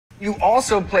You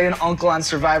also play an uncle on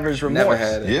Survivor's Remorse. Never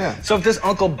had it. Yeah. So if this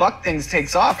Uncle Buck thing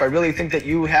takes off, I really think that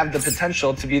you have the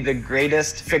potential to be the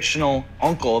greatest fictional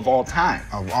uncle of all time.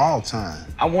 Of all time.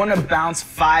 I want to bounce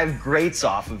 5 greats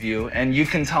off of you, and you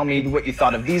can tell me what you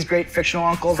thought of these great fictional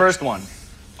uncles. First one,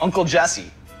 Uncle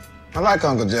Jesse. I like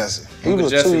Uncle Jesse. He Uncle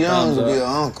was Jesse too young thumbs to be up.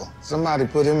 an uncle. Somebody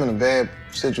put him in a bad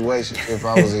situation if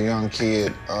I was a young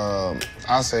kid.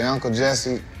 I say, Uncle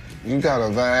Jesse, you got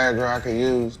a Viagra I could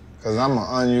use? Because I'm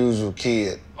an unusual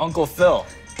kid. Uncle Phil.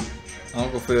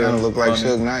 Uncle Phil. Kind of look like funny.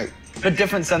 Suge Knight. But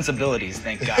different sensibilities,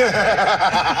 thank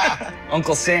God.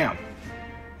 Uncle Sam.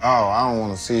 Oh, I don't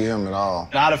want to see him at all.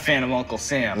 Not a fan of Uncle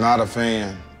Sam. Not a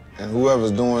fan. And whoever's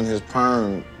doing his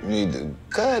perm need to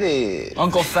cut it.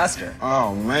 Uncle Fester.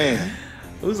 Oh, man.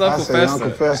 Who's I Uncle say Fester?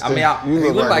 Uncle Fester, I mean, you he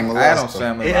look look like like a Adam's molester.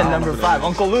 family. Yeah, number 5,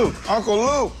 Uncle Luke. Uncle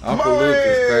Luke. Uncle Luke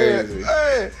is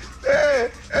crazy. Hey,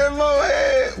 Mo,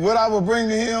 hey. What I would bring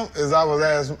to him is I would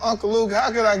ask him, Uncle Luke,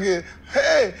 how could I get,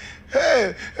 hey,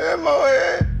 Mo,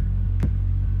 hey.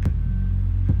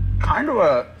 Kind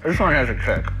of this one has a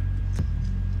kick.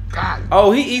 God.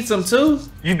 Oh, he eats them too?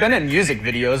 You've been in music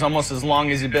videos almost as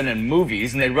long as you've been in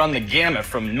movies, and they run the gamut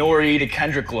from Nori to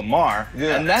Kendrick Lamar.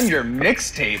 Yeah. And then your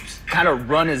mixtapes kind of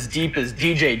run as deep as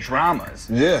DJ dramas.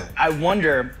 Yeah. I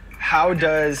wonder, how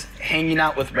does hanging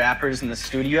out with rappers in the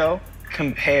studio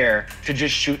compare to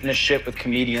just shooting the shit with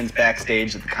comedians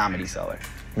backstage at the Comedy Cellar?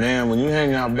 Man, when you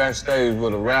hang out backstage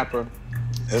with a rapper,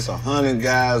 it's 100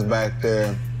 guys back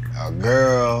there,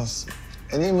 girls.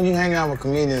 And then when you hang out with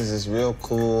comedians, it's real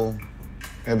cool.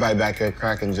 Everybody back there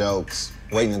cracking jokes,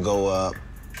 waiting to go up.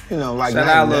 You know, like Shout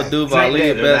night out and Lil day. Duval, Night and live day,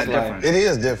 your they're best not life. different. It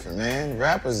is different, man.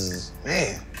 Rappers is,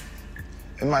 man.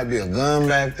 It might be a gun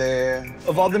back there.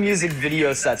 Of all the music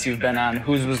video sets you've been on,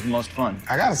 whose was the most fun?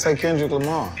 I gotta say Kendrick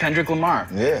Lamar. Kendrick Lamar.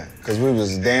 Yeah, because we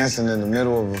was dancing in the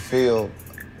middle of a field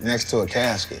next to a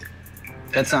casket.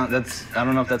 I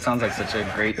don't know if that sounds like such a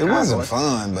great It wasn't combo.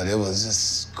 fun, but it was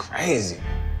just crazy.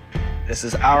 This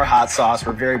is our hot sauce.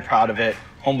 We're very proud of it.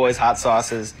 Homeboy's hot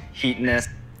sauces, heatiness.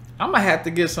 I'm gonna have to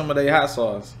get some of their hot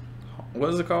sauce. What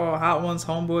is it called? Hot Ones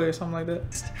Homeboy or something like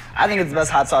that? I think it's the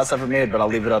best hot sauce ever made, but I'll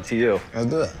leave it up to you. Let's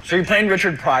do it. So you're playing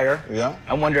Richard Pryor. Yeah.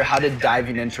 I wonder, how did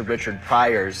diving into Richard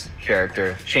Pryor's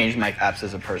character change Mike Epps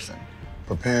as a person?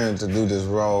 Preparing to do this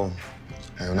role,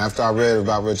 and after I read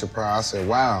about Richard Pryor, I said,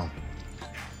 wow,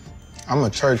 I'm a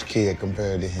church kid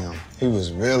compared to him. He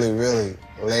was really, really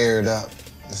layered up.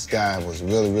 This guy was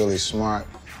really, really smart,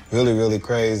 really, really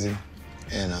crazy.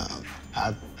 And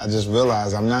I just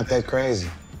realized I'm not that crazy.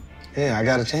 Yeah, I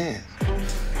got a chance.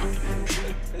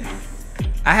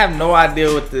 I have no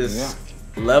idea what this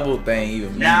level thing even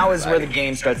means. Now is where the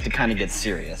game starts to kind of get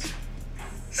serious.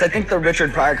 So I think the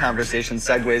Richard Pryor conversation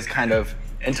segues kind of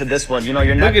into this one. You know,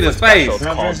 your Look at Netflix his special, face. it's Can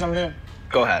I drink called. something here?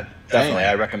 Go ahead. Definitely,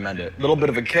 Damn. I recommend it. A little bit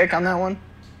of a kick on that one.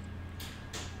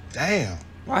 Damn.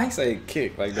 Why he say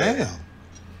kick like that?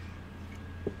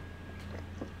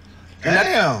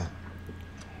 Damn.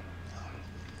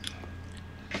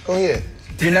 Go ahead.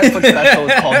 Your Netflix special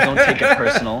is called Don't Take It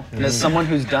Personal. And as someone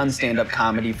who's done stand-up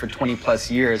comedy for 20 plus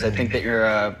years, I think that you're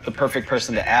the perfect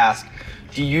person to ask.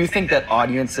 Do you think that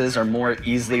audiences are more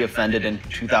easily offended in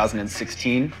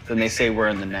 2016 than they say were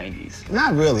in the 90s?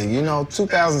 Not really. You know,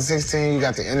 2016, you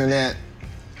got the internet.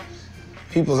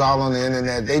 People's all on the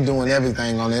internet. They doing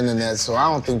everything on the internet, so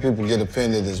I don't think people get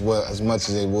offended as much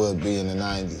as they would be in the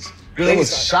 90s. Really? It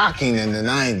was shocking in the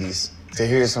 90s to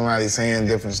hear somebody saying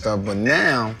different stuff, but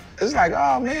now it's like,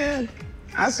 oh man,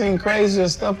 I seen crazier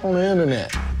stuff on the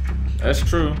internet. That's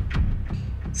true.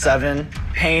 7,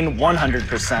 pain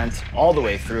 100% all the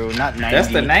way through, not 90. That's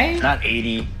the name? Not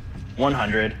 80,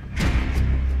 100.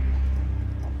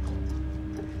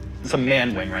 It's a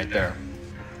man wing right there.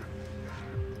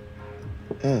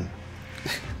 Man,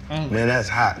 that's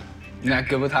hot. You're not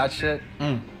good with hot shit?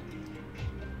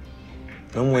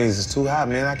 Them wings is too hot,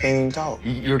 man. I can't even talk.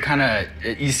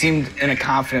 You seemed in a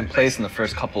confident place in the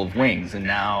first couple of wings, and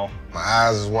now My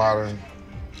eyes is watering.